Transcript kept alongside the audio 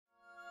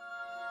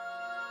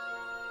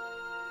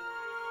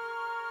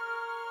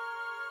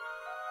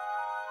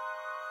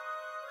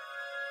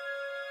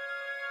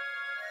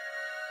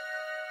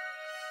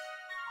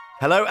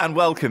Hello and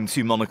welcome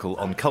to Monocle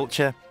on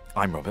Culture.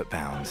 I'm Robert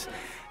Bounds.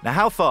 Now,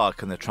 how far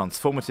can the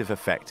transformative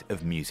effect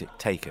of music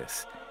take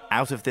us?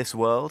 Out of this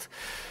world?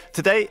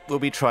 Today, we'll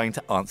be trying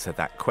to answer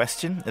that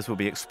question as we'll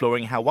be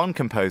exploring how one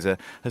composer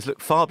has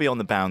looked far beyond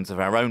the bounds of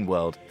our own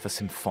world for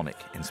symphonic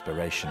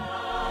inspiration.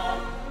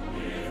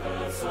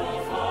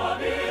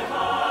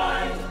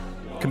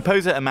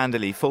 Composer Amanda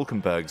Lee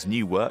Falkenberg's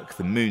new work,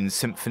 The Moon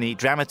Symphony,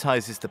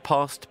 dramatises the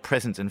past,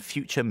 present and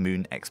future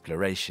moon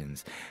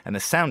explorations. And a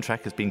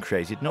soundtrack has been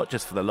created not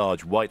just for the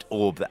large white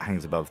orb that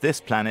hangs above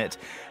this planet.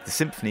 The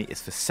symphony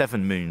is for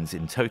 7 moons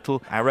in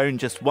total, our own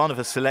just one of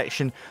a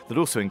selection that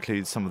also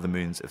includes some of the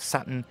moons of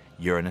Saturn,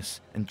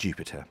 Uranus and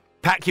Jupiter.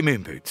 Pack your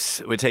moon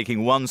boots. We're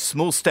taking one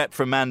small step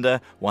for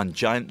Amanda, one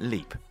giant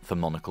leap for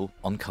Monocle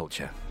on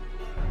Culture.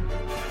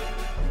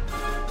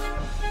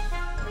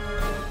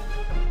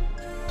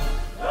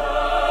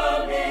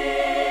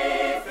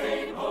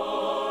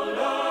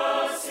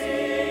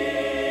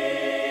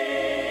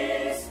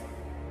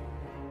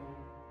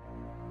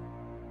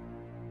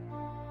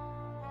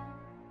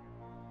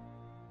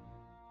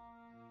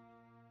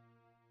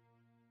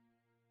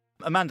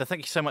 Amanda,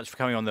 thank you so much for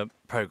coming on the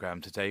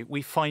programme today.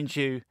 We find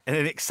you in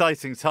an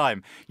exciting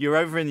time. You're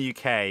over in the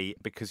UK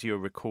because you're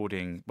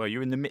recording, well,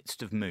 you're in the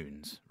midst of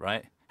moons,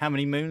 right? How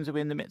many moons are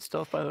we in the midst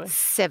of, by the way?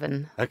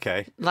 7.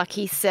 Okay.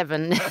 Lucky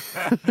 7.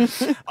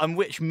 And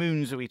which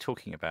moons are we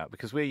talking about?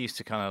 Because we're used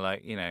to kind of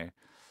like,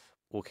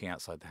 walking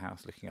outside the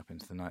house, looking up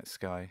into the night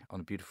sky on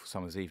a beautiful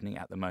summer's evening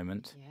at the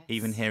moment, Yes.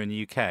 Even here in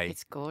the UK.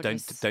 It's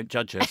gorgeous. Don't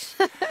judge us.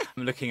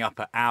 I'm looking up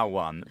at our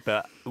one,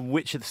 but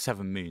which of the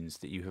 7 moons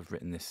that you have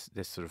written this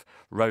sort of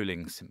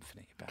rolling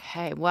symphony about?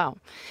 Okay, well,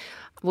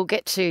 we'll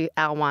get to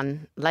our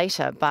one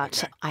later,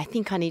 but Okay. I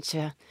think I need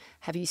to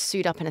have you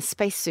suit up in a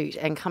spacesuit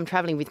and come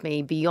travelling with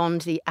me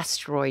beyond the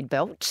asteroid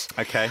belt.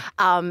 Okay.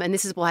 And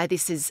this is why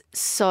this is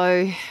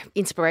so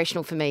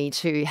inspirational for me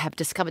to have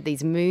discovered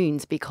these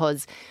moons,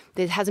 because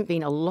there hasn't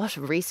been a lot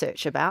of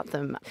research about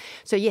them.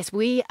 So yes,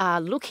 we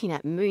are looking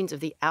at moons of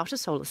the outer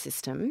solar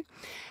system,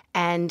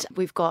 and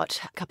we've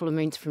got a couple of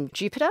moons from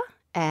Jupiter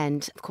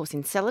and, of course,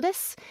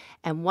 Enceladus,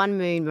 and 1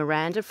 moon,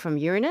 Miranda, from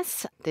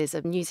Uranus. There's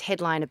a news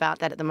headline about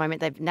that at the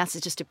moment.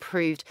 NASA's just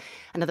approved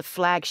another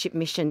flagship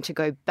mission to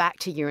go back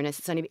to Uranus.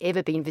 It's only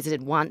ever been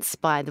visited once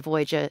by the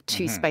Voyager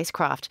 2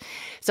 spacecraft.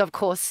 So, of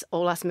course,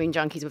 all us moon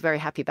junkies were very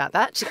happy about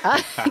that.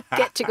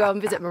 Get to go and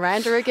visit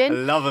Miranda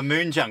again. Love a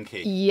moon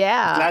junkie.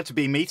 Yeah. Glad to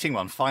be meeting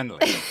one,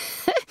 finally.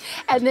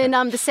 And then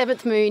the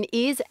 7th moon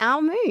is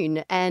our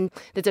moon, and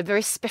there's a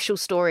very special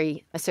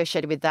story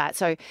associated with that.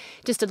 So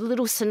just a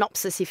little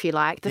synopsis, if you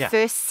like. The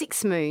first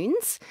 6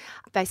 moons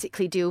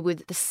basically deal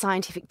with the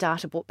scientific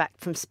data brought back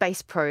from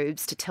space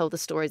probes to tell the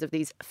stories of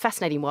these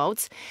fascinating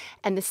worlds.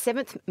 And the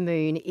 7th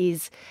moon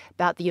is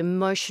about the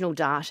emotional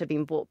data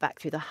being brought back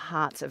through the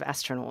hearts of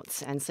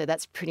astronauts. And so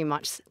that's pretty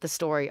much the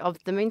story of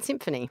the Moon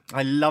Symphony.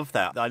 I love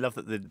that. I love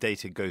that the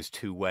data goes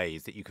 2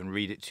 ways, that you can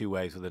read it 2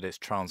 ways, or that it's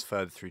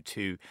transferred through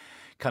 2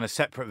 kind of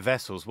separate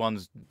vessels.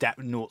 One's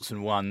noughts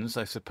and ones,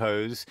 I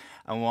suppose,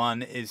 and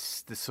one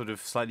is the sort of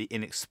slightly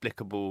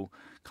inexplicable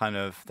kind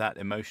of that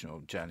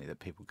emotional journey that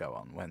people go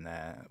on when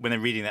they're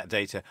reading that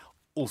data.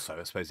 Also,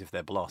 I suppose, if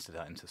they're blasted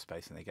out into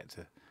space and they get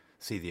to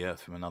see the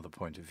Earth from another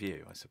point of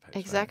view, I suppose.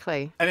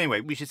 Exactly. Right? Anyway,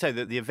 we should say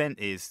that the event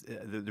is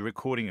the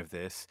recording of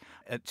this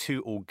at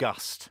 2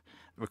 august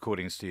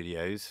recording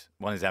studios.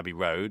 One is Abbey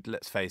Road,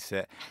 let's face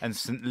it, and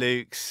St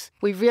Luke's.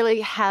 We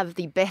really have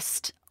the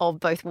best of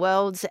both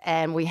worlds,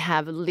 and we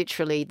have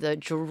literally the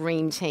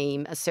dream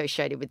team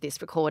associated with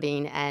this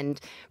recording and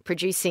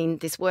producing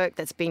this work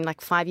that's been like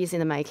 5 years in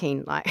the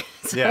making.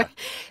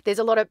 There's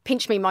a lot of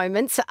pinch me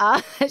moments,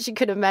 as you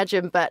could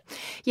imagine, but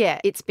yeah,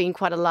 it's been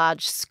quite a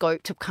large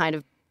scope to kind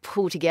of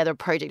pull together a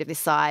project of this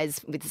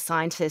size with the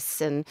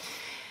scientists and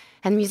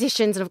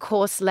musicians, and of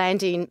course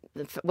landing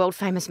the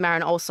world-famous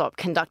Marin Alsop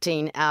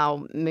conducting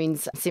our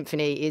Moons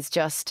Symphony is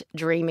just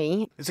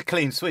dreamy. It's a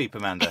clean sweep,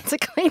 Amanda. It's a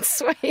clean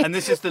sweep. And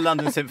this is the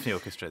London Symphony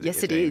Orchestra that Yes,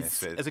 you're it doing is.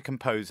 this with. As a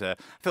composer,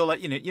 I feel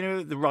like, you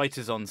know the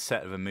writers on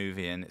set of a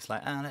movie and it's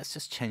like, let's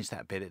just change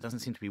that bit. It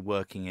doesn't seem to be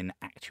working in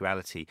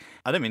actuality.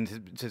 I don't mean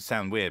to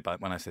sound weird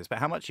when I say this, but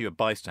how much are you a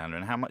bystander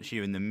and how much are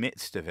you in the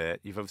midst of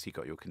it? You've obviously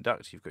got your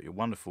conductor, you've got your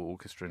wonderful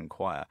orchestra and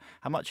choir.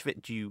 How much of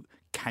it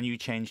can you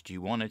change? Do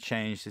you want to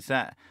change? Is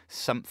that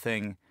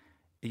something?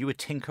 Are you a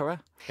tinkerer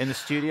in the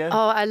studio?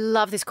 Oh, I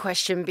love this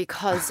question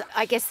because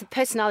I guess the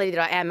personality that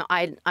I am,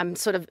 I'm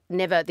sort of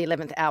never the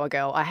 11th hour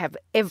girl. I have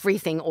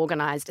everything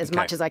organised as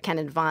much as I can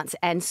in advance,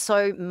 and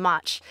so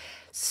much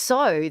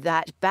so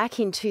that back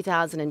in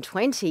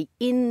 2020,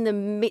 in the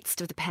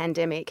midst of the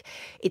pandemic,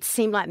 it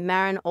seemed like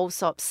Marin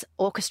Alsop's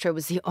orchestra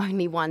was the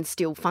only one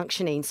still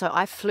functioning. So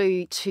I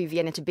flew to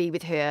Vienna to be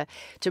with her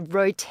to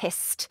road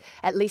test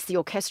at least the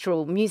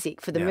orchestral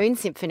music for the Moon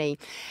Symphony.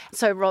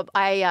 So, Rob,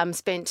 I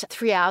spent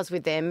 3 hours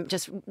with them,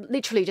 just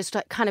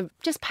kind of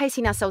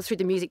pacing ourselves through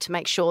the music to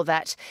make sure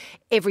that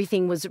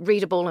everything was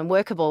readable and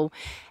workable.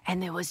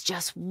 And there was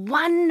just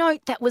one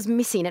note that was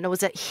missing, and it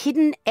was a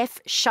hidden F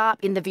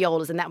sharp in the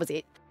violas, and that was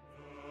it.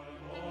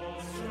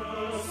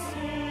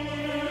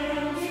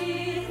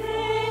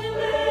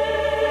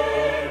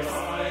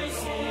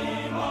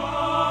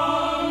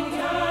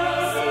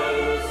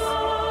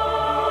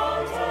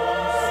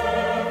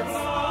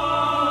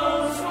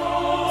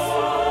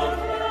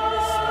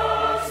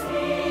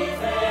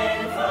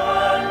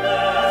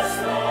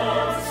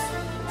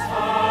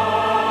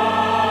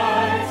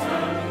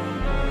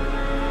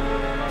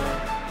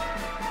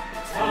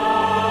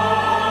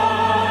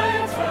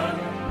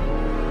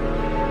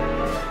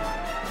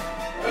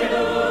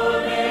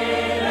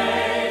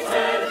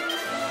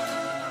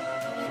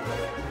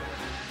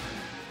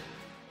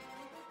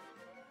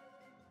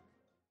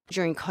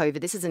 during COVID.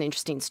 This is an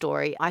interesting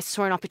story. I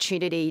saw an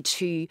opportunity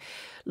to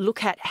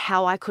look at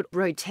how I could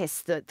road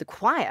test the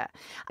choir.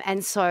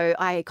 And so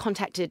I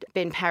contacted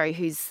Ben Parry,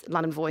 who's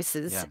London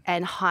Voices,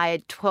 and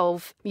hired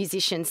 12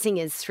 musicians,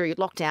 singers through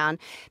lockdown.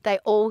 They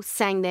all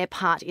sang their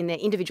part in their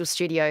individual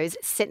studios,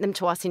 sent them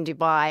to us in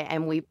Dubai,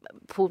 and we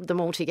pulled them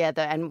all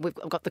together. And we've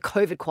got the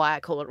COVID choir, I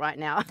call it right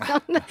now,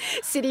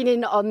 sitting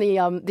in on the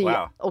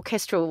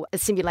orchestral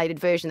simulated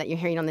version that you're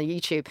hearing on the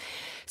YouTube.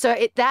 So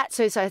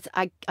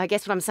I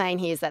guess what I'm saying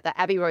here is that the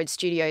Abbey Road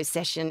studio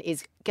session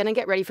is going to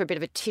get ready for a bit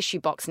of a tissue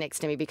box next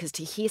to me, because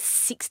to hear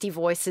 60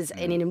 voices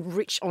in an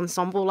enriched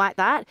ensemble like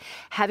that,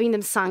 having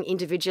them sung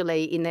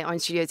individually in their own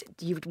studios,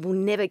 you will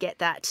never get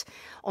that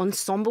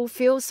ensemble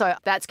feel. So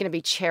that's going to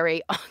be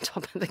cherry on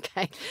top of the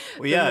cake.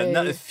 Well, yeah,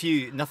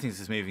 nothing's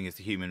as moving as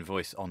the human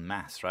voice en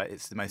masse, right?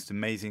 It's the most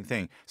amazing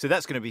thing. So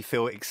that's going to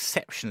feel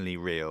exceptionally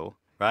real.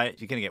 Right?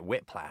 You're going to get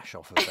whiplash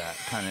off of that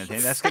kind of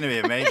thing. That's going to be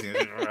amazing.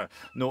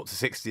 0 to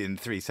 60 in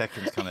 3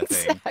 seconds kind of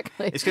thing.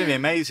 Exactly. It's going to be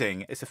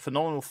amazing. It's a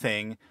phenomenal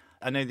thing.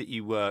 I know that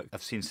you work,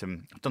 I've done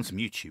some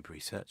YouTube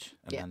research,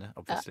 Amanda,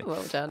 obviously.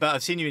 Well done. But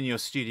I've seen you in your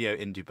studio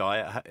in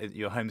Dubai,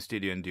 your home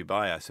studio in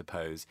Dubai, I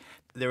suppose.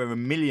 There are a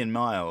million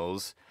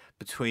miles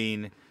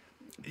between,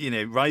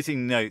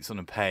 writing notes on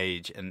a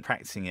page and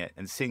practicing it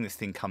and seeing this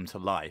thing come to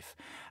life.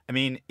 I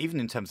mean, even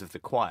in terms of the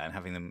choir and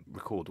having them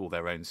record all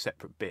their own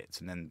separate bits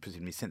and then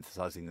presumably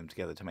synthesizing them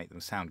together to make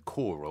them sound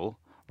choral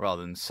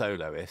rather than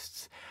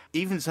soloists,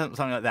 even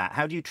something like that,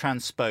 how do you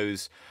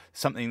transpose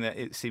something that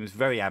it seems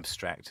very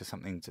abstract to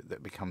something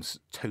that becomes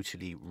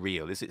totally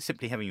real? Is it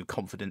simply having your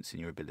confidence in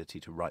your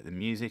ability to write the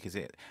music? Is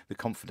it the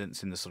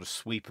confidence in the sort of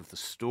sweep of the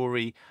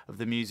story of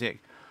the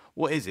music?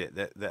 What is it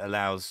that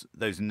allows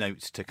those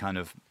notes to kind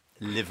of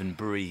live and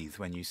breathe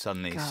when you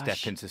suddenly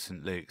step into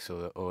St Luke's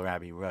or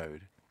Abbey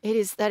Road?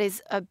 That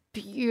is a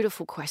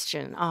beautiful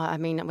question.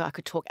 I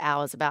could talk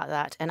hours about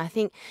that. And I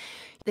think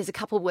there's a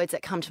couple of words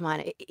that come to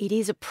mind. It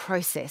is a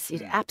process.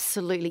 It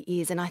absolutely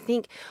is. And I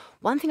think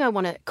one thing I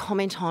want to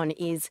comment on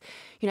is,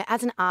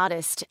 as an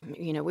artist,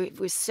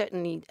 we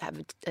certainly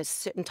have a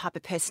certain type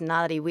of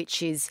personality,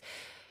 which is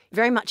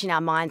very much in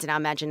our minds and our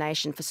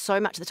imagination for so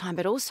much of the time,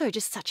 but also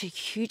just such a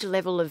huge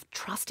level of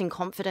trust and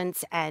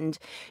confidence, and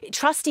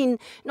trust in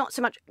not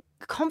so much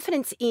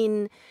confidence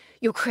in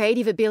your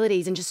creative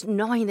abilities and just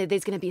knowing that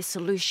there's going to be a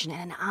solution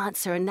and an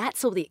answer. And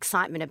that's all the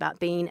excitement about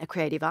being a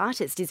creative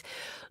artist, is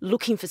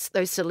looking for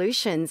those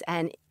solutions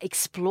and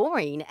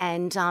exploring.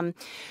 And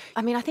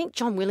I think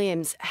John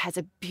Williams has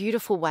a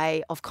beautiful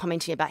way of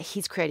commenting about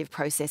his creative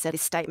process,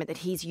 this statement that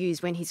he's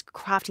used when he's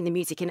crafting the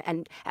music.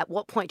 And at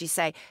what point do you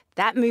say,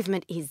 that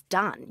movement is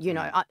done?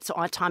 So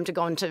I time to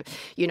go on to,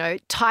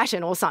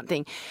 Titan or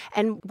something.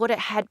 And what it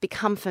had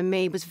become for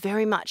me was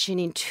very much an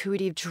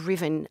intuitive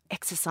driven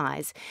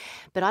exercise.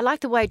 But I like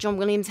the way John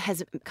Williams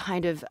has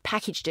kind of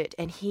packaged it.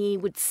 And he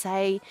would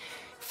say,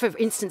 for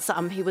instance,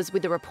 he was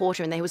with a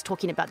reporter and they was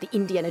talking about the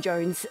Indiana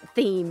Jones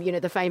theme,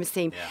 the famous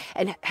theme,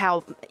 and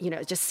how,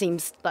 it just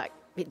seems like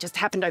it just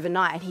happened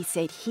overnight. And he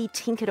said he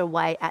tinkered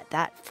away at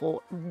that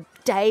for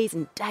days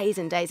and days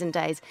and days and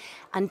days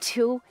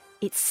until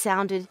it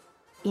sounded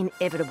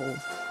inevitable.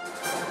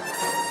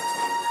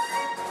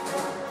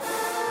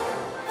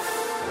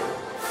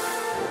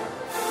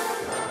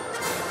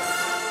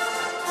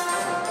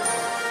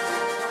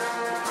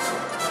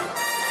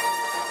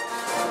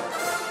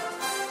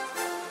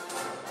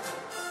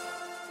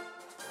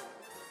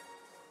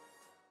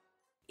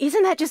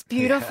 Isn't that just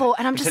beautiful? Yeah.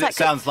 And I'm just it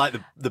sounds like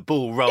the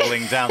bull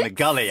rolling down the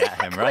gully at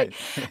him, right?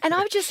 And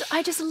I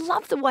just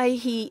love the way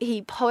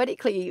he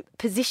poetically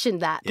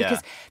positioned that,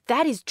 because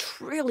that is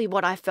truly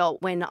what I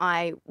felt when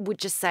I would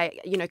just say,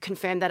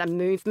 confirm that a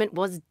movement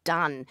was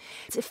done.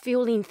 It's a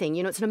feeling thing,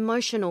 it's an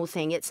emotional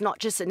thing. It's not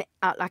just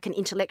like an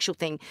intellectual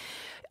thing.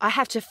 I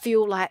have to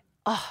feel like,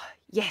 oh,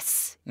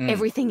 yes,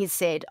 everything is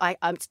said.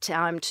 It's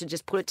time to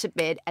just put it to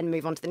bed and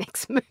move on to the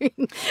next moon.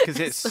 Because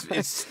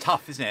it's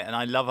tough, isn't it? And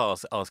I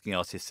love asking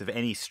artists of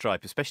any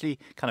stripe, especially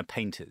kind of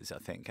painters, I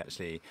think,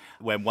 actually,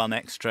 when one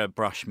extra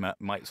brush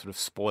might sort of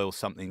spoil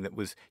something that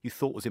you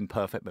thought was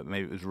imperfect, but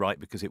maybe it was right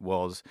because it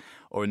was,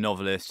 or a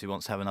novelist who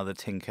wants to have another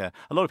tinker.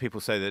 A lot of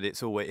people say that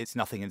it's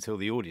nothing until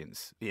the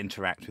audience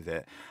interact with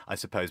it, I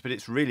suppose. But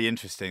it's really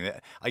interesting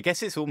that I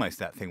guess it's almost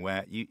that thing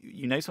where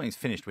you know something's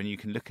finished when you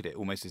can look at it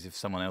almost as if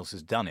someone else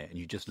has done it, and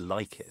you just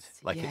like it.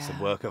 Like it's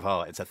a work of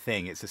art, it's a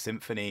thing, it's a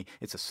symphony,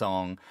 it's a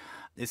song.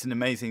 It's an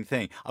amazing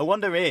thing. I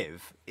wonder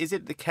is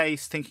it the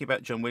case, thinking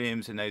about John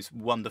Williams and those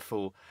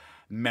wonderful,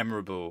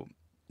 memorable,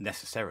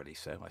 necessarily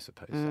so, I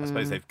suppose. I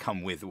suppose they've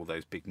come with all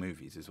those big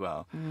movies as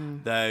well.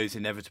 Those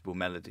inevitable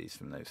melodies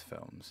from those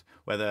films,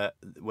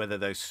 whether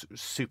those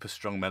super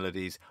strong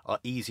melodies are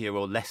easier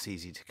or less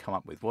easy to come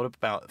up with. What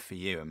about for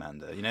you,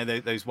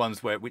 Amanda? Those ones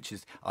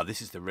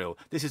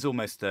this is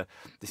almost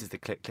this is the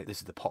click, this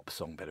is the pop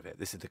song bit of it.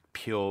 This is the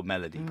pure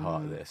melody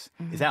part of this.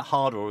 Is that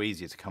harder or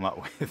easier to come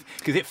up with?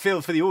 Because it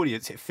feels, for the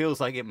audience, it feels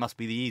like it must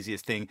be the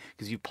easiest thing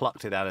because you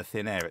plucked it out of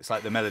thin air. It's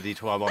like the melody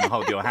to I Want to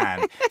Hold Your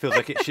Hand. It feels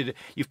like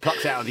you've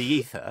plucked it out of the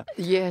ether.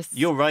 Yes.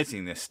 You're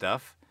writing this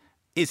stuff.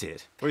 Is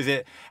it? Or is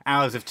it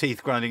hours of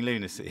teeth-grinding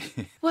lunacy?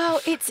 Well,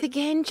 it's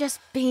again just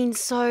being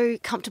so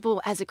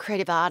comfortable as a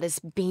creative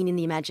artist, being in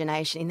the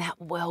imagination, in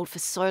that world for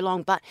so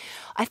long. But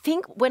I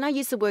think when I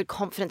used the word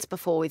confidence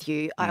before with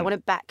you, I want to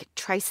back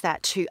trace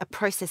that to a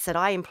process that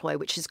I employ,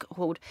 which is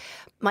called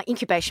my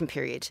incubation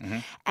period.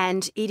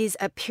 And it is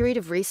a period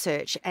of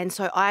research. And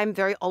so I'm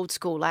very old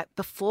school. Like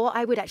before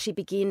I would actually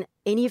begin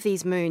any of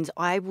these moons,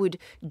 I would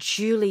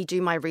duly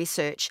do my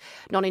research,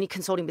 not only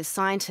consulting with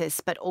scientists,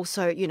 but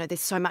also, you know,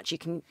 there's so much you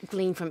can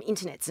glean from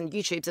internets and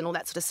YouTubes and all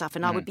that sort of stuff.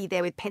 And I would be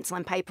there with pencil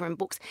and paper and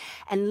books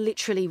and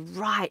literally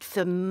write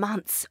for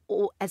months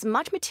or as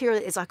much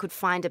material as I could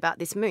find about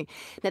this moon.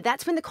 Now,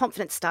 that's when the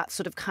confidence starts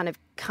sort of kind of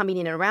coming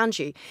in around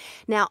you.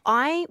 Now,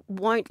 I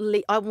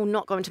will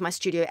not go into my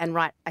studio and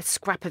write a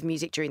scrap of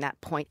music during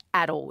that point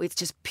at all. It's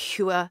just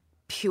pure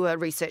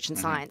research and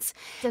science.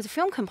 As a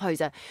film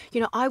composer, you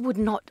know, I would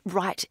not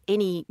write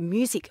any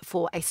music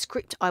for a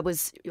script I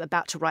was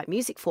about to write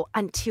music for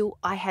until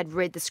I had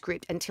read the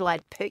script, until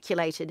I'd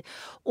percolated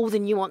all the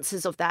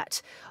nuances of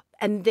that.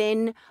 And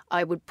then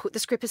I would put the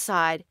script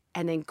aside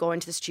and then go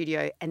into the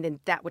studio, and then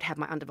that would have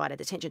my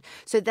undivided attention.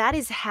 So that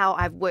is how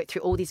I've worked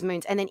through all these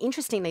moons. And then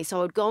interestingly, so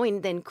I would go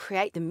in, then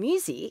create the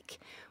music,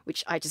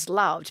 which I just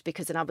loved,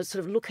 because then I would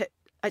sort of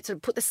I'd sort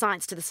of put the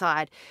science to the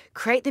side,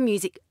 create the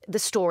music, the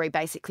story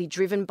basically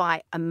driven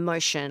by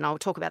emotion. I'll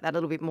talk about that a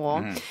little bit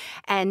more.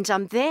 And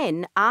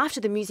then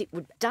after the music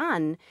was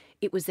done,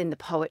 it was then the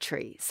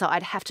poetry. So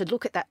I'd have to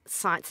look at that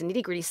science and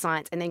nitty-gritty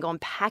science and then go and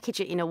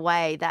package it in a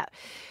way that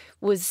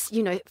was,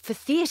 you know, for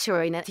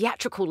theatre in a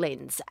theatrical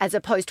lens as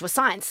opposed to a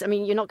science. I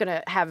mean, you're not going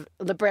to have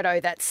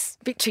libretto that's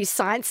a bit too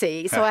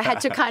sciencey. So I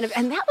had to kind of,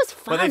 and that was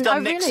fun. Well, they've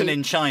done Nixon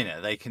in China.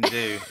 They can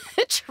do...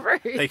 True.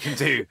 They can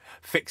do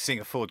Fixing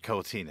a Ford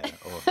Cortina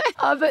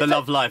or The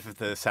Love Life of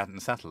the Saturn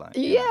Satellite.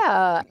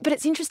 Yeah. But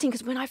it's interesting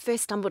because when I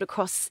first stumbled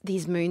across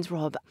these moons,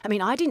 Rob, I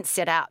mean, I didn't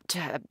set out to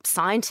have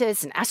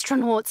scientists and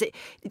astronauts.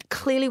 It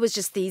clearly was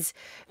just this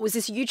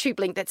YouTube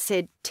link that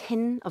said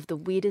 10 of the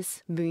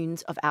weirdest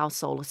moons of our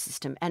solar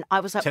system. And I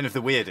was like... 10 of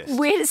the weirdest?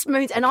 Weirdest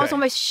moons. And I was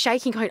almost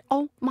shaking, going,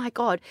 oh my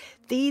God,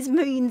 these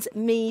moons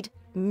need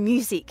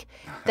music.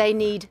 They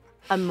need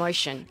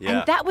emotion. Yeah.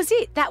 And that was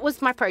it. That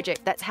was my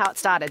project. That's how it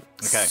started.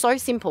 Okay. So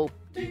simple.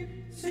 Deep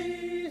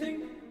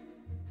seething,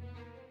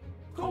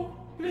 cold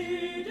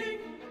bleeding,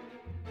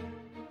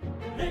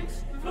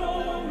 lakes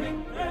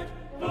flowing, red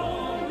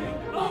blowing,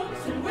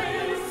 ocean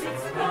waves,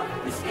 its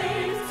rough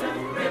escapes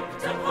and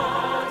ripped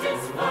apart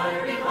its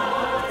fiery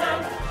heart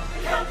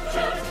and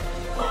captured,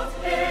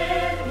 caught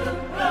in the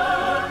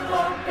blood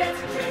orbit,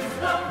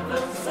 chased love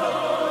and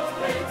sword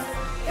blades,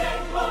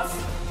 came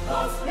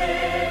lost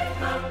made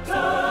and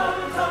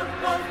turned on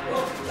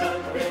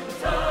ocean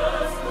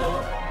winters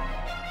low.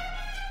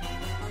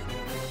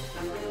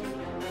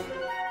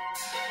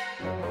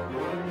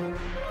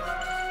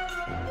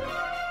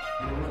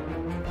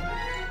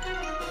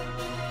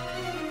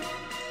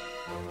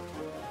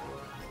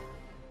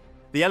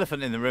 The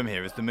elephant in the room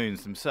here is the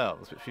moons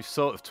themselves, which we've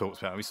sort of talked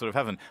about and we sort of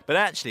haven't. But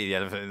actually the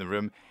elephant in the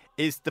room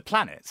is the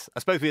planets. I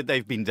suppose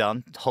they've been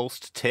done,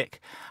 Holst,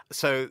 tick.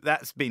 So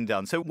that's been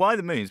done. So why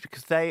the moons?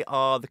 Because they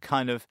are the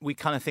kind of, we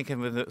kind of think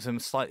of them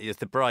slightly as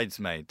the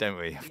bridesmaid, don't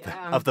we,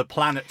 of the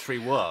planetary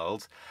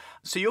world.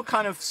 So you're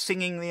kind of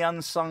singing the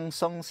unsung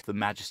songs, the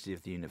majesty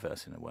of the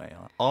universe in a way,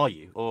 are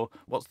you? Or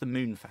what's the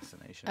moon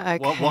fascination? Okay.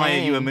 Why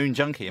are you a moon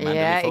junkie, Amanda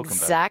Lee Falkenberg?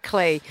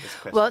 Exactly.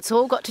 Well, it's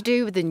all got to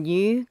do with the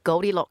new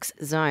Goldilocks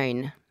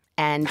zone.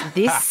 And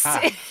this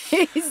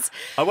is...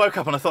 I woke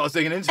up and I thought I was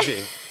doing an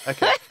interview.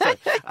 Okay.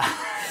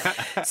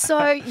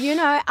 So, you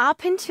know,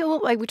 up until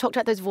we talked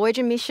about those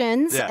Voyager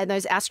missions and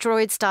those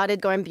asteroids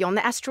started going beyond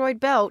the asteroid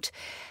belt,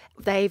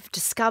 they've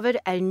discovered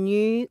a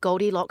new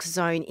Goldilocks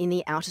zone in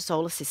the outer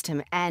solar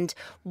system. And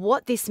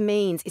what this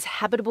means is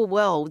habitable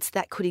worlds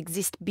that could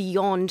exist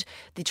beyond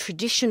the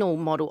traditional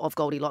model of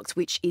Goldilocks,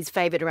 which is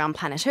favoured around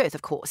planet Earth,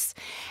 of course.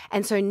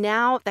 And so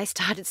now they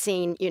started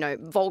seeing, you know,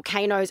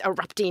 volcanoes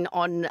erupting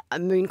on a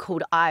moon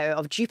called Io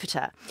of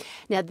Jupiter.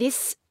 Now,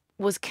 this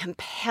was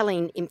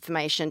compelling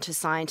information to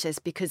scientists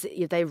because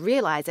they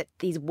realised that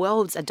these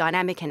worlds are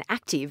dynamic and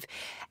active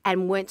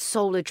and weren't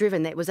solar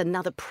driven. There was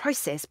another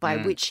process by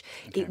which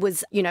it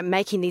was, you know,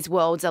 making these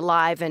worlds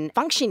alive and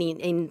functioning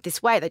in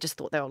this way. They just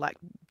thought they were like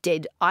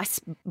dead ice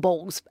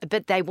balls,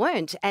 but they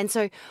weren't. And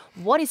so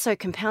what is so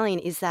compelling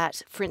is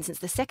that, for instance,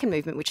 the second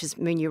movement, which is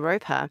Moon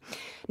Europa,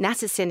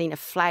 NASA's sending a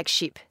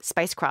flagship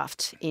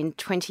spacecraft in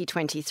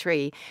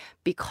 2023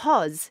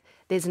 because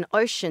there's an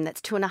ocean that's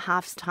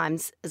 2.5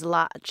 times as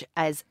large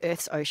as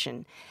Earth's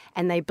ocean.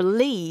 And they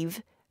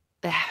believe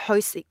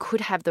it could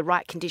have the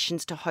right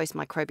conditions to host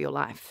microbial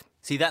life.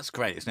 See, that's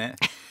great, isn't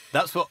it?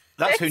 That's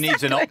who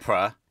needs an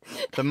opera.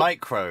 The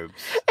microbes.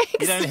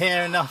 You don't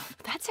hear enough.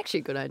 That's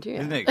actually a good idea.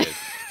 Isn't it good?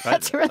 Right?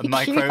 That's a really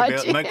cute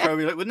idea.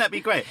 Microbial. Wouldn't that be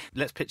great?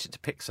 Let's pitch it to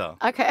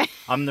Pixar. Okay.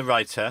 I'm the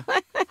writer.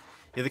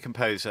 You're the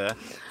composer.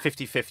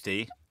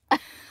 50-50.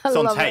 It's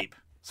on tape.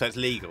 So it's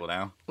legal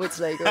now. It's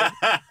legal.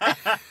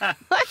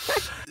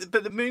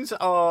 But the moons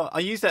are... I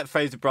use that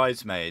phrase, the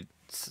bridesmaid,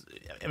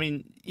 I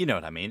mean, you know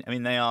what I mean. I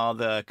mean, they are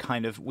the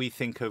kind of, we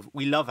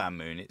love our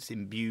moon. It's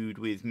imbued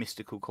with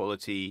mystical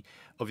quality,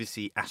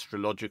 obviously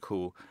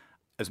astrological,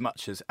 as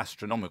much as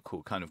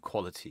astronomical kind of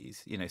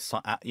qualities.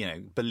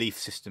 Belief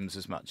systems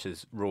as much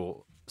as raw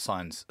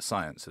science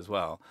as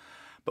well.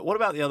 But what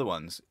about the other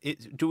ones?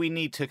 Do we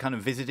need to kind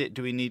of visit it?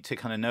 Do we need to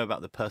kind of know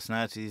about the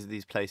personalities of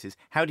these places?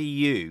 How do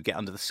you get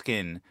under the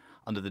skin,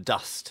 under the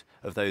dust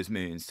of those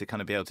moons to kind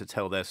of be able to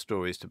tell their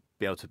stories, to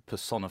be able to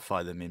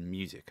personify them in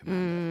music,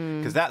 Amanda?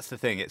 Because that's the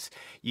thing.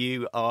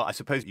 I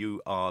suppose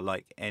you are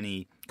like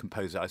any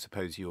composer. I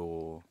suppose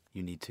you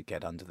need to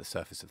get under the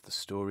surface of the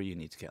story. You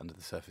need to get under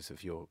the surface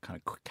of your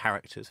kind of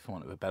characters, for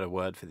want of a better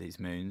word, for these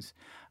moons.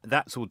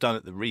 That's all done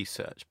at the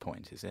research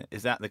point, is it?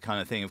 Is that the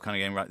kind of thing of kind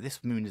of going, right,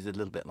 this moon is a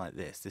little bit like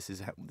this. This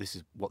is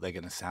what they're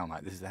going to sound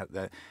like. This is how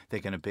they're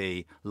going to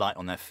be light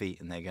on their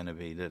feet, and they're going to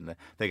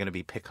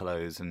be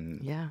piccolos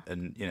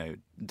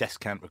and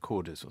descant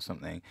recorders or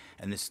something.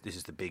 And this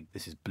is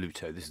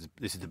Bluto.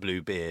 This is the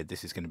Bluebeard.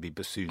 This is going to be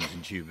bassoons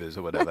and tubas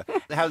or whatever.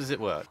 How does it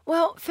work?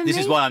 Well, for me,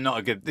 this is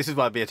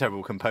why I'd be a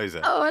terrible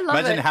composer. Oh, I love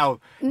Imagine it.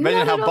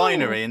 Imagine how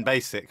binary and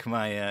basic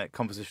my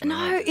composition is.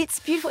 No, it's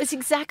beautiful. It's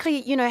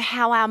exactly,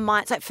 how our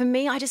minds, like for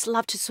me, I just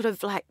love to sort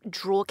of like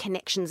draw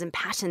connections and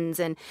patterns,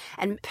 and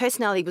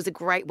personality was a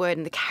great word,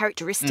 and the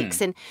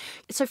characteristics. And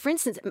so, for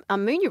instance,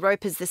 Moon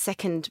Europa is the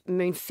second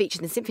moon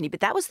featured in the symphony,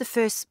 but that was the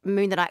first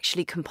moon that I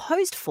actually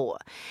composed for.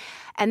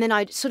 And then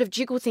I sort of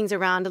jiggle things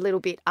around a little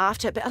bit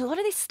after. But a lot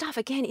of this stuff,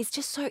 again, is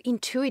just so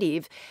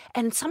intuitive.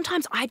 And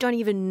sometimes I don't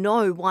even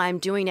know why I'm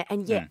doing it.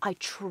 And yet I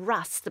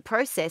trust the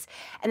process.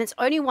 And it's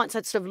only once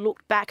I'd sort of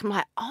looked back, I'm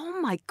like, oh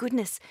my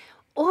goodness,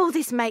 all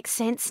this makes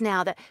sense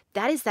now,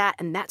 that is that,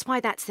 and that's why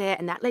that's there,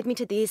 and that led me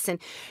to this. And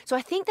so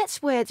I think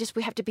that's where just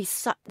we have to be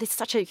there's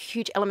such a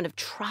huge element of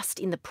trust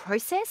in the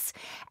process,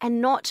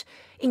 and not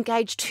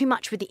engage too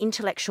much with the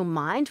intellectual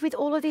mind with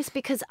all of this,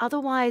 because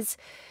otherwise,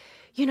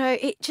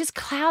 it just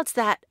clouds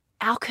that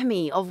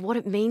alchemy of what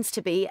it means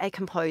to be a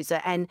composer,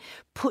 and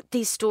put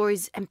these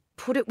stories and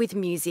put it with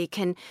music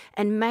and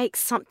make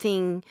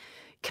something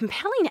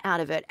compelling out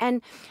of it.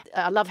 And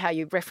I love how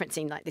you're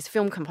referencing like these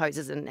film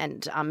composers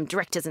and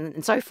directors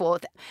and so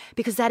forth,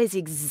 because that is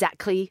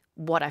exactly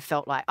what I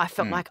felt like. I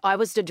felt like I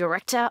was the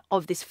director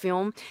of this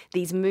film.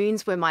 These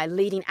moons were my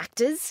leading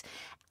actors.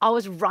 I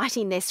was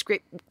writing their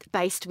script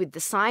based with the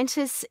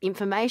scientists,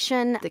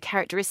 information, the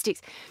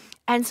characteristics.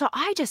 And so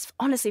I just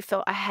honestly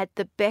felt I had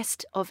the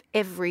best of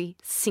every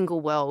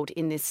single world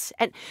in this.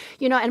 And,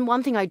 and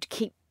one thing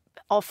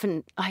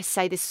I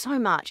say this so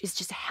much, is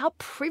just how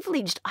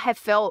privileged I have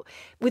felt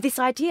with this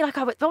idea. Like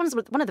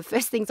one of the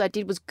first things I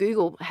did was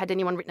Google, had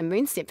anyone written a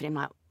moon symphony? I'm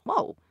like,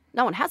 whoa,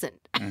 no one hasn't.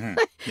 Mm-hmm.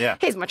 Yeah.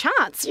 Here's my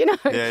chance,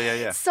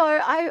 Yeah. So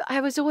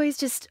I was always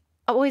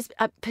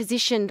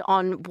positioned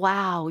on,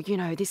 wow,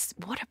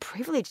 what a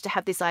privilege to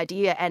have this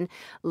idea, and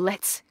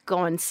let's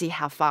go and see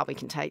how far we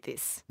can take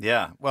this.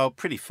 Yeah, well,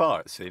 pretty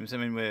far it seems. I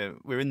mean,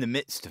 we're in the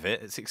midst of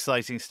it. It's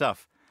exciting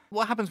stuff.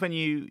 What happens when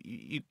you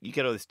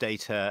get all this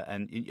data,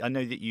 and I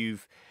know that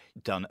you've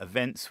done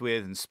events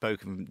with and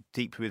spoken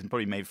deeply with and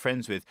probably made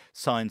friends with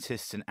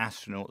scientists and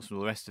astronauts and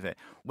all the rest of it.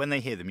 When they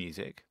hear the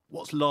music,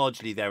 what's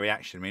largely their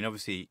reaction? I mean,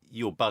 obviously,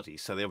 you're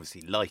buddies, so they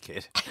obviously like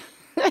it.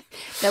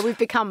 Now we've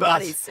become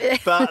buddies.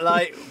 But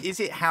like, is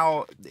it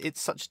how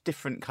it's such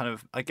different kind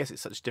of, I guess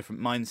it's such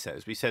different mindset.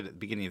 As we said at the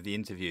beginning of the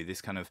interview,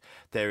 this kind of,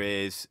 there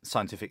is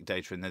scientific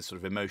data and there's sort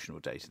of emotional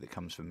data that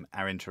comes from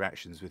our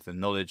interactions with the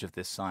knowledge of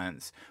this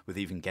science, with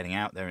even getting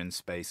out there in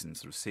space and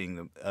sort of seeing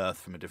the Earth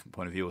from a different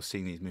point of view, or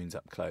seeing these moons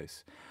up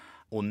close,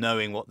 or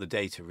knowing what the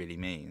data really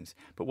means.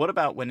 But what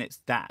about when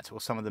it's that,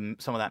 or some of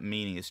that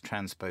meaning is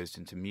transposed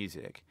into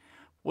music?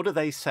 What do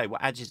they say?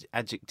 What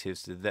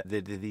adjectives do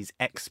these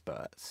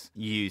experts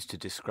use to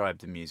describe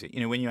the music?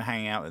 When you're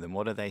hanging out with them,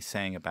 what are they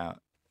saying about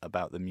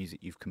the music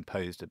you've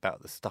composed,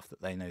 about the stuff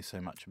that they know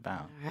so much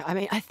about? I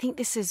mean, I think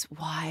this is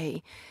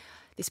why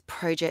this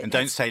project... And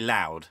don't say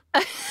loud.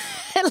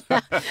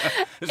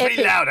 It's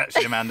really loud,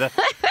 actually, Amanda.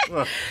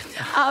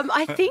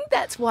 I think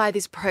that's why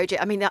this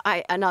project... I mean,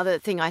 another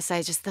thing I say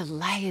is just the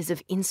layers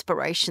of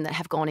inspiration that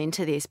have gone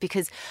into this,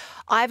 because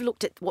I've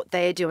looked at what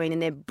they're doing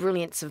and their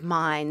brilliance of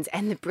minds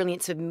and the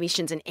brilliance of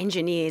missions and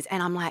engineers,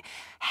 and I'm like,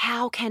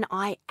 how can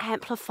I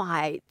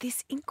amplify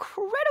this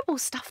incredible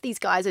stuff these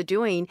guys are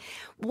doing?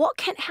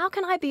 How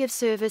can I be of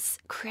service,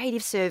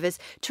 creative service,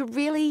 to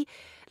really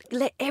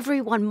let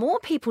more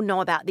people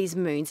know about these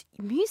moons,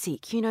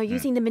 music,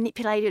 using the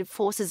manipulated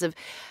forces of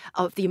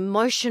the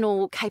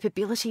emotional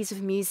capabilities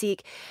of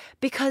music,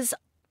 because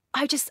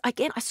I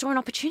saw an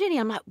opportunity.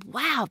 I'm like,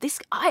 wow,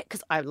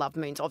 because I love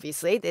moons,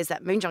 obviously. There's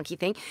that moon junkie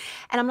thing.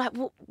 And I'm like,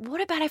 well, what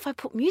about if I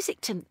put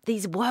music to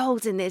these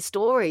worlds and their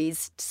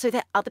stories so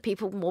that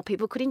more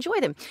people could enjoy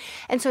them?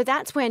 And so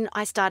that's when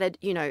I started,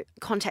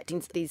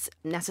 contacting these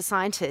NASA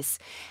scientists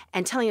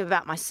and telling them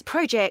about my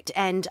project,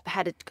 and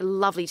had a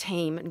lovely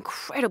team, an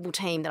incredible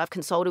team that I've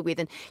consulted with,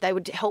 and they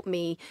would help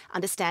me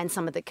understand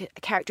some of the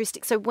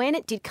characteristics. So when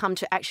it did come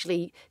to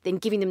actually then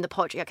giving them the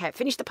poetry, okay,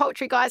 finish the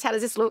poetry, guys. How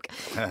does this look?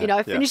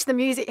 Finish finish the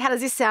music. How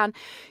does this sound?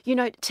 You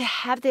know, to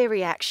have their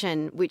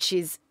reaction, which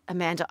is,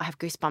 Amanda, I have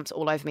goosebumps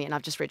all over me and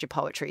I've just read your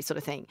poetry sort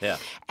of thing. Yeah.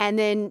 And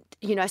then,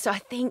 you know, so I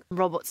think,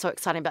 Rob, what's so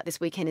exciting about this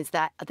weekend is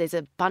that there's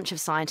a bunch of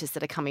scientists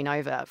that are coming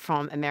over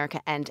from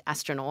America and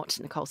astronaut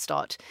Nicole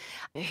Stott,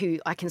 who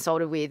I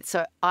consulted with.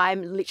 So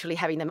I'm literally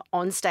having them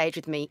on stage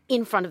with me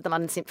in front of the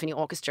London Symphony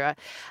Orchestra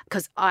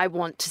because I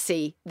want to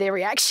see their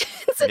reactions.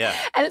 Yeah.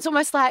 And it's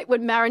almost like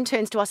when Marin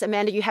turns to us,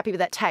 Amanda, are you happy with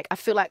that take? I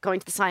feel like going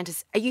to the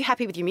scientists, are you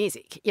happy with your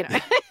music? You know,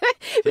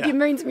 with your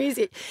Moon's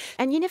music.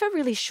 And you're never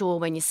really sure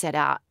when you set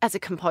out as a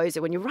composer,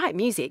 when you write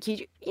music,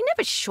 you're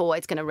never sure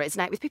it's going to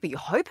resonate with people. You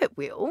hope it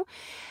will.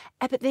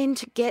 But then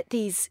to get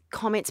these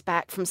comments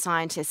back from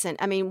scientists, and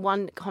I mean,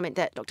 one comment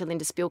that Dr.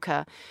 Linda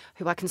Spilker,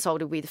 who I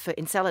consulted with for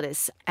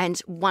Enceladus, and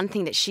one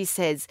thing that she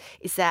says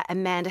is that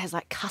Amanda has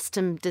like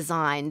custom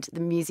designed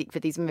the music for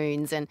these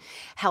moons and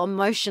how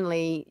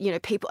emotionally, you know,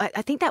 people,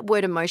 I think that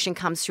word emotion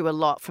comes through a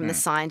lot from the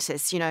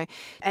scientists, you know,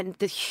 and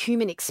the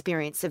human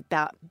experience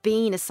about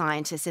being a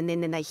scientist, and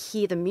then they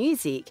hear the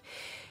music,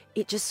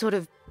 it just sort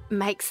of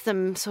makes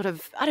them sort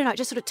of, I don't know, it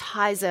just sort of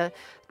ties a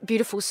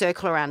beautiful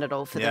circle around it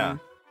all for them.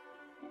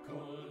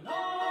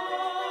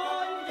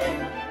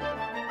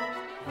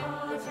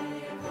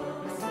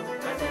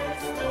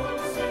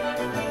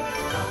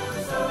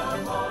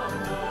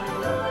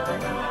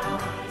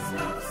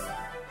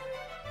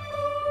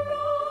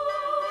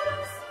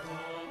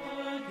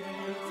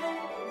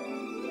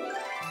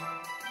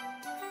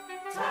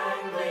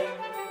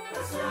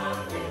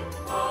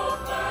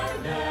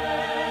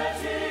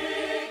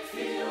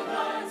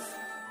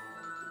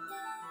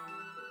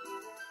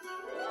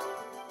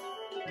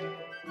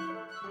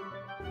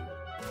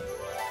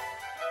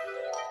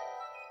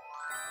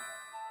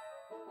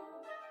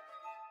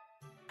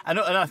 And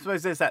I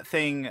suppose there's that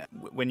thing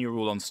when you're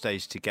all on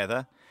stage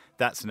together.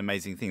 That's an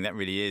amazing thing. That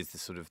really is the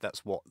sort of,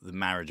 that's what the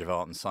marriage of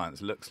art and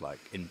science looks like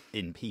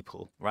in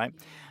people, right?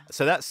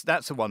 So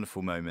that's a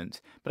wonderful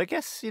moment. But I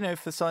guess, you know,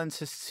 for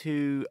scientists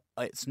who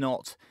it's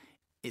not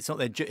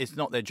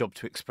their job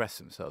to express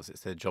themselves.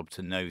 It's their job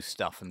to know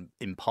stuff and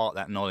impart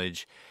that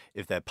knowledge,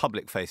 if they're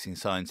public-facing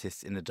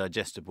scientists, in a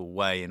digestible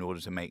way in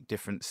order to make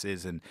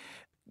differences and,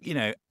 you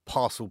know,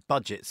 parcel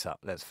budgets up,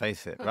 let's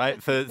face it,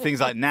 right? For things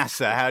like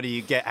NASA, how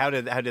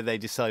do they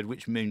decide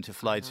which moon to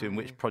fly to and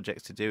which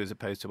projects to do as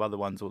opposed to other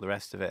ones, all the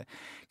rest of it?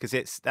 Because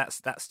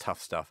that's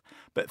tough stuff.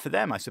 But for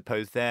them, I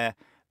suppose their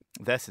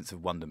sense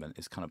of wonderment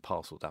is kind of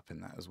parceled up in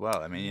that as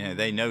well. I mean, you know,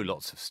 they know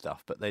lots of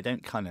stuff, but they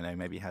don't kind of know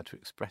maybe how to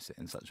express it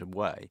in such a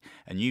way.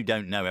 And you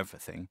don't know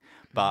everything,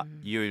 but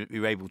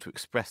you're able to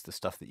express the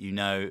stuff that you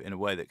know in a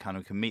way that kind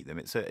of can meet them.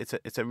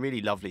 It's a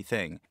really lovely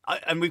thing.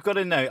 And we've got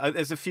to know.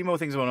 There's a few more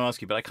things I want to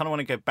ask you, but I kind of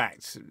want to go back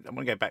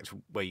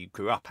to where you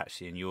grew up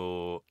actually,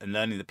 and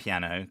learning the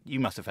piano. You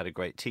must have had a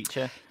great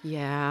teacher.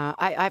 Yeah,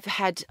 I've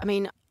had. I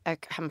mean, I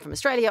come from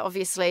Australia,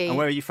 obviously. And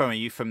where are you from? Are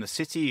you from the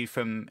city? Are you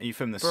from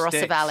the Barossa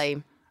sticks?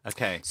 Valley.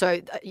 Okay.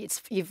 So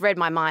you've read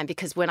my mind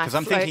because when I'm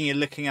thinking you're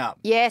looking up.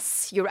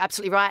 Yes, you're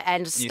absolutely right.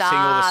 And stars. You sing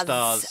all the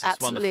stars. It's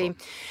absolutely.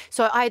 Wonderful.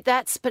 So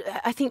but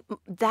I think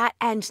that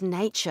and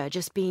nature,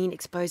 just being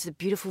exposed to the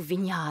beautiful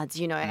vineyards,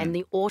 you know, and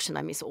the autumn.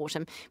 I miss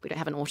autumn. We don't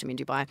have an autumn in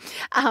Dubai.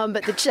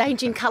 But the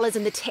changing colours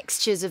and the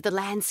textures of the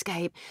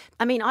landscape.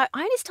 I mean, I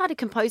only started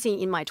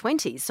composing in my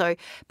 20s.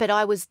 But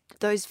I was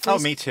those first...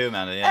 Oh, me too,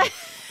 Amanda, yeah.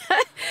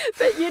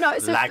 But, you know...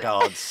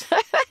 Laggards.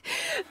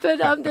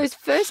 But those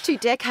first 2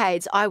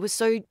 decades, I was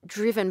so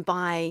driven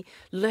by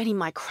learning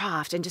my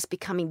craft and just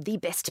becoming the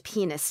best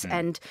pianist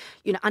and,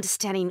 you know,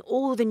 understanding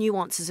all the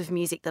nuances of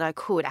music that I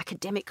could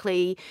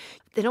academically.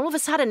 Then all of a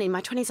sudden in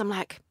my 20s, I'm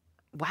like,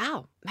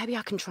 wow, maybe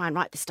I can try and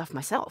write this stuff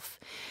myself.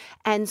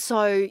 And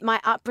so my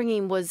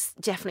upbringing was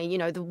definitely, you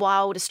know, the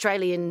wild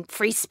Australian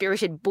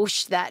free-spirited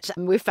bush that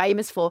we're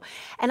famous for.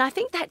 And I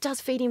think that does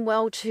feed in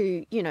well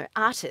to, you know,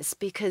 artists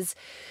because...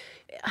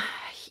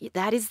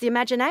 that is the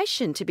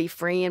imagination, to be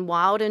free and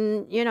wild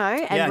and, you know,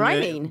 and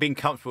roaming. Being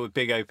comfortable with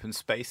big open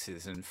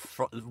spaces and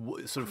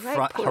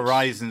Great push.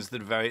 horizons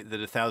that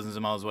are thousands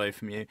of miles away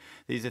from you.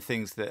 These are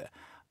things that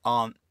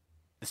aren't.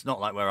 It's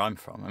not like where I'm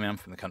from. I mean, I'm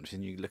from the country,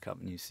 and you look up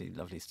and you see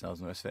lovely stars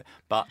and the rest of it.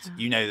 But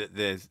you know that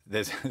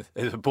there's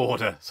a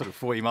border sort of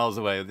 40 miles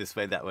away, or this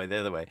way, that way, the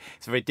other way.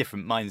 It's a very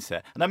different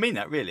mindset, and I mean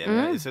that really. I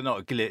mean, it's not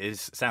a glib. It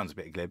sounds a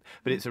bit glib,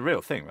 but it's a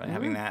real thing, right?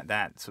 Having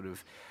that sort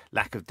of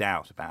lack of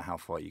doubt about how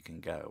far you can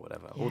go, or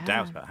whatever, or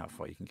doubt about how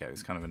far you can go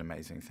is kind of an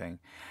amazing thing.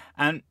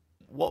 And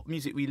what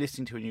music were you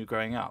listening to when you were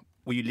growing up?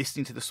 Were you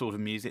listening to the sort of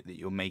music that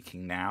you're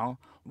making now?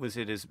 Was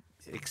it as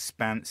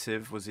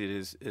expansive? Was it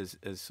as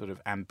sort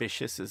of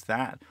ambitious as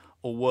that?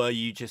 Or were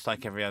you just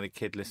like every other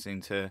kid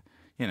listening to,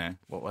 you know,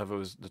 whatever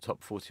was the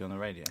top 40 on the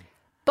radio?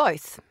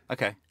 Both.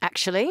 Okay.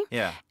 Actually.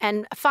 Yeah.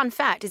 And a fun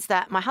fact is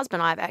that my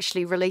husband and I have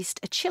actually released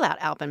a chill out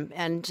album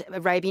and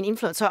Arabian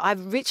influence. So I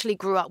literally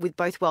grew up with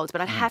both worlds. But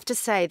I'd have to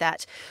say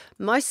that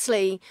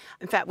mostly,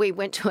 in fact, we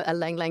went to a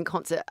Lang Lang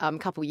concert a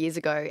couple of years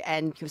ago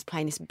and he was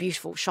playing this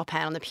beautiful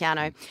Chopin on the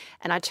piano.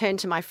 And I turned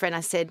to my friend,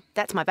 I said,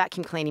 that's my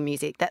vacuum cleaning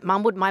music. That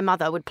my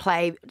mother would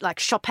play like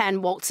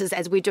Chopin waltzes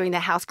as we're doing the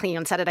house cleaning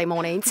on Saturday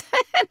mornings.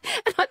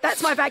 And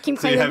that's my vacuum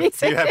cleaning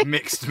music. You have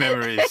mixed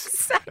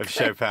memories of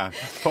Chopin.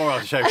 Poor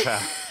old Chopin.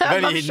 If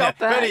only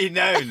he'd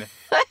known.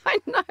 I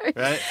know.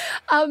 Right?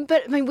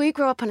 But I mean, we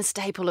grew up on a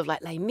staple of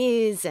like Les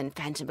Mis and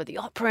Phantom of the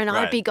Opera, and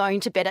I'd be going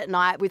to bed at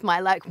night with my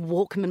like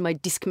Walkman, my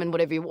Discman,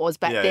 whatever it was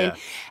back then,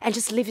 and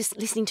just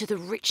listening to the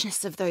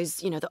richness of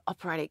those, you know, the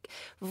operatic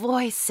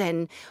voice,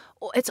 and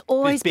it's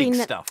always been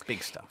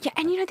big stuff. Yeah,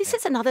 and you know, this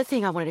is another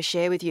thing I wanted to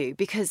share with you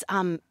because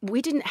we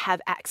didn't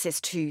have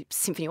access to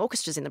symphony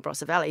orchestras in the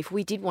Barossa Valley. If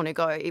we did want to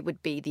go, it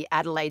would be the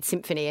Adelaide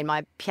Symphony, and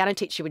my piano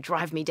teacher would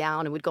drive me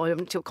down and we'd go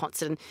to a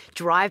concert and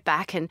drive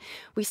back, and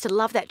we used to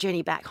love that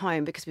journey back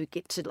home because we'd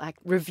get to like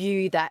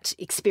review that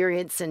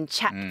experience and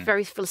chat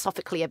very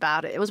philosophically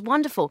about it. It was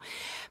wonderful.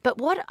 But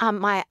what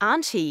my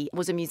auntie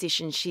was a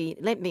musician. She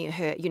lent me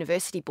her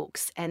university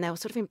books and they were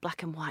sort of in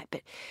black and white,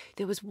 but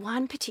there was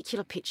one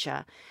particular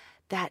picture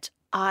that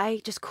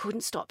I just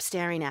couldn't stop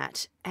staring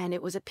at, and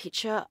it was a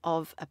picture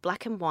of a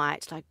black and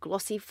white, like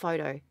glossy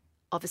photo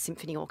of a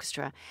symphony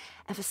orchestra.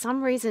 And for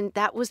some reason,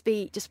 that was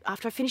just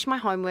after I finished my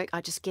homework,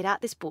 I just get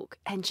out this book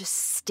and just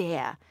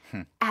stare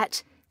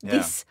at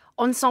this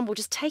ensemble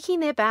just taking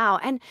their bow.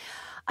 And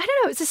I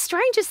don't know, it's the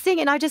strangest thing.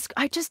 And I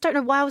just don't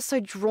know why I was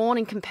so drawn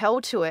and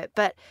compelled to it,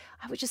 but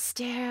I would just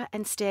stare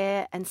and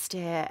stare and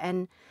stare.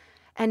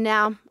 And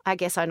now I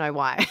guess I know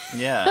why.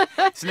 Yeah.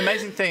 It's an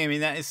amazing thing. I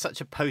mean, that is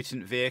such a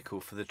potent vehicle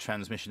for the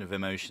transmission of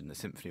emotion, the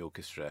symphony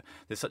orchestra.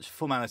 There's such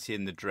formality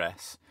in the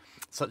dress,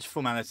 such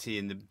formality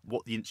in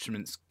what the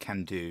instruments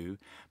can do,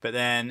 but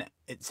then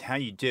it's how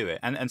you do it.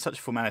 And such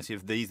formality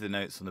of these are the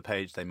notes on the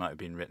page. They might have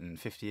been written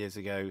 50 years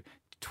ago,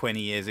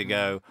 20 years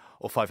ago,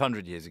 or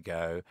 500 years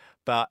ago,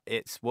 but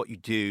it's what you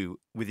do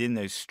within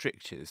those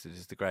strictures that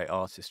is the great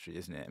artistry,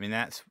 isn't it? I mean,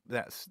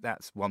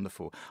 that's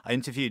wonderful. I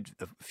interviewed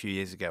a few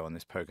years ago on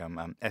this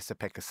program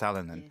Esa-Pekka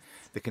Salonen,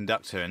 the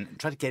conductor, and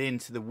tried to get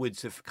into the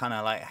woods of kind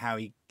of like how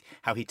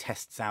he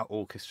tests out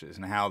orchestras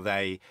and how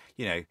they,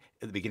 you know,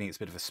 at the beginning it's a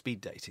bit of a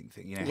speed dating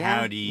thing. You know,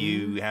 how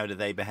do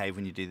they behave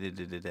when you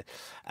do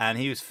and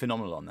he was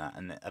phenomenal on that,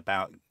 and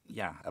about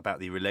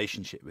the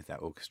relationship with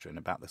that orchestra and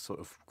about the sort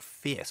of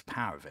fierce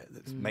power of it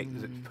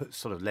that puts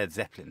sort of Led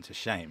Zeppelin to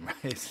shame. Right?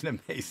 It's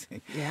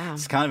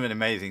it's kind of an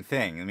amazing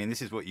thing. I mean,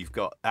 this is what you've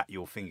got at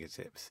your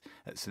fingertips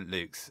at St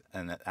Luke's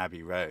and at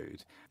Abbey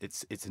Road.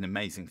 It's an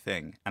amazing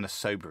thing and a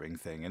sobering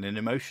thing and an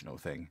emotional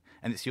thing,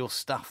 and it's your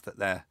stuff that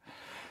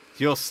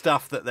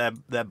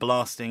they're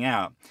blasting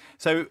out.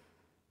 So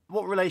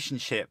what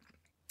relationship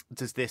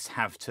does this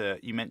have to,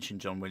 you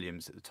mentioned John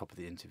Williams at the top of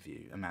the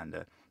interview,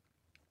 Amanda.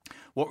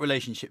 What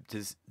relationship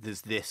does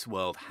this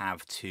world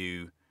have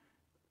to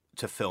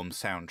film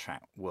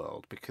soundtrack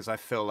world? Because I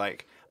feel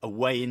like a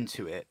way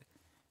into it,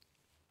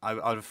 I'd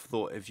have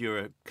thought if you're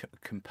a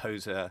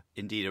composer,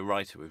 indeed a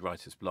writer with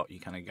writer's block, you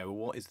kind of go,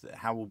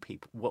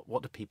 well,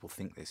 what do people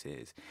think this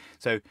is?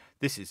 So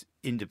this is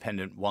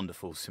independent,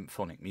 wonderful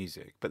symphonic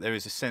music, but there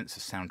is a sense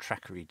of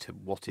soundtrackery to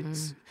what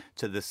it's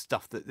to the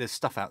stuff that there's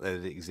stuff out there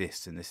that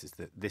exists, and this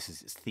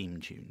is its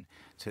theme tune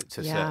to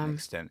a certain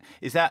extent.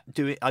 Is that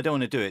I don't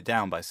want to do it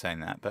down by saying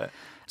that, but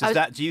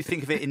do you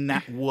think of it in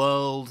that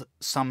world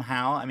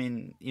somehow? I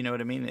mean, you know what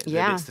I mean? That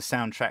it's the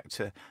soundtrack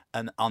to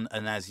an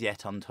as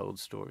yet untold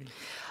story.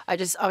 I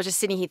was just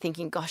sitting here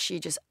thinking, gosh, you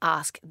just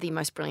ask the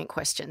most brilliant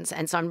questions,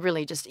 and so I'm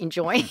really just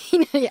enjoying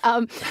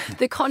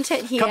the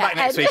content here. Come back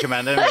next week,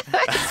 Amanda.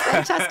 It's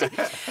fantastic,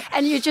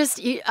 and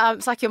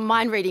it's like you're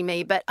mind reading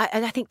me. But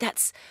I think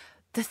that's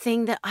the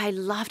thing that I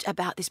loved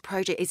about this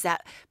project is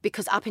that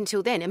because up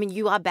until then, I mean,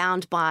 you are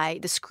bound by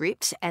the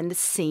script and the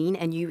scene,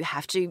 and you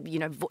have to, you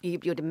know, you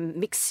have to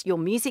mix your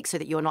music so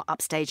that you're not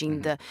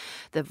upstaging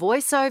the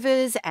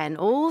voiceovers and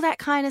all that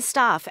kind of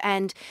stuff.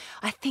 And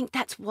I think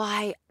that's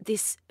why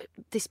this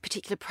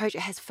particular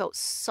project has felt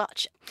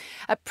such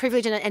a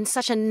privilege and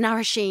such a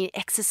nourishing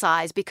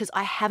exercise, because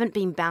I haven't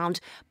been bound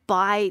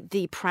by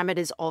the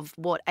parameters of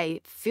what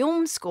a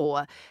film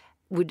score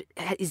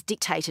is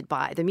dictated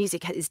by, the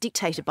music is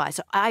dictated by.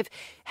 So I've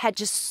had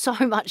just so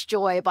much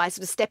joy by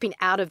sort of stepping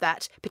out of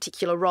that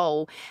particular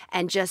role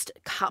and just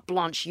carte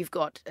blanche, you've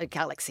got a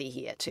galaxy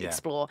here to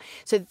explore.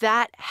 So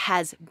that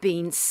has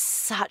been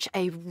such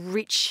a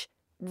rich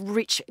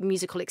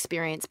musical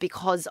experience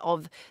because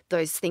of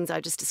those things I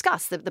just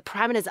discussed. The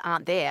parameters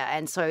aren't there,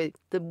 and so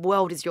the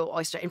world is your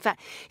oyster. In fact,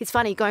 it's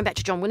funny, going back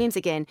to John Williams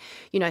again,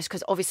 you know,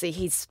 because obviously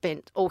he's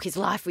spent all his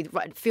life with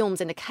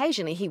films, and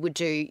occasionally he would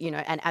do, you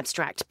know, an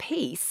abstract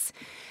piece,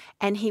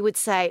 and he would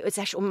say it's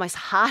actually almost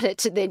harder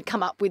to then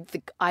come up with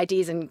the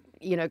ideas and,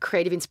 you know,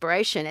 creative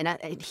inspiration.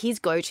 And his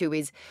go-to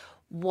is,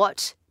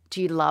 what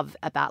do you love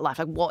about life?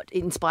 Like, what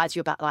inspires you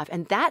about life?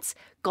 And that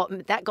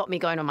got me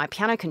going on my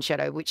piano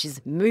concerto, which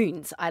is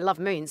moons. I love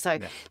moons. So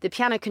the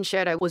piano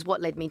concerto was what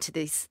led me to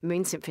this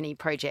Moon Symphony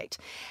project.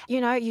 You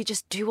know, you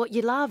just do what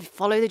you love,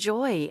 follow the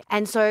joy.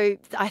 And so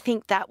I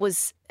think it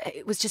was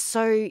just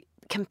so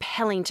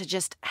compelling to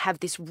just have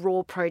this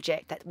raw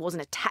project that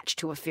wasn't attached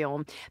to a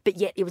film, but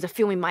yet it was a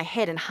film in my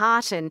head and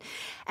heart, and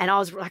I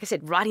was, like I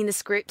said, writing the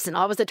scripts, and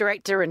I was the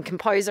director and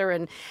composer,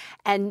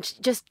 and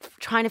just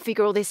trying to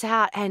figure all this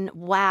out. And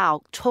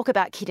wow, talk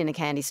about kid in a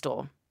candy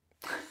store.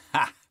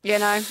 You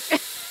know?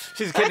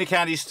 She's a kid in a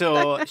candy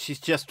store. She's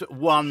just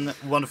one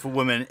wonderful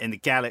woman in the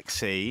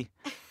galaxy.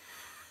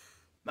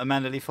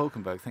 Amanda Lee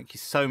Falkenberg, thank you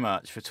so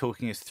much for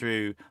talking us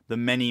through the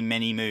many,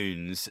 many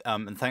moons.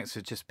 And thanks for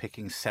just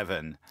picking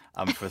 7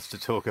 for us to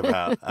talk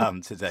about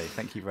today.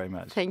 Thank you very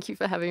much. Thank you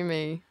for having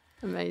me.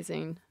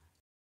 Amazing.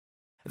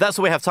 That's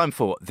all we have time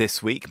for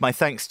this week. My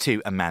thanks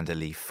to Amanda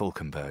Lee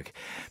Falkenberg.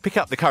 Pick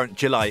up the current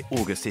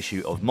July-August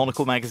issue of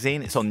Monocle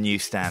magazine. It's on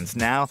newsstands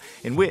now,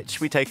 in which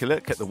we take a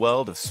look at the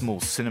world of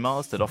small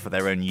cinemas that offer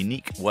their own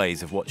unique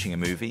ways of watching a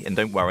movie. And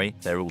don't worry,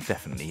 they're all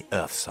definitely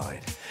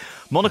Earthside.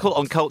 Monocle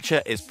on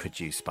Culture is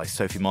produced by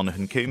Sophie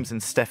Monaghan-Coombs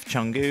and Steph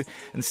Chungu,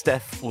 and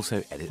Steph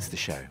also edits the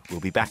show.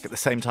 We'll be back at the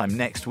same time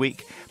next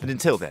week, but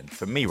until then,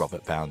 from me,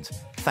 Robert Bound,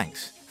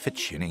 thanks for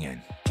tuning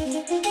in.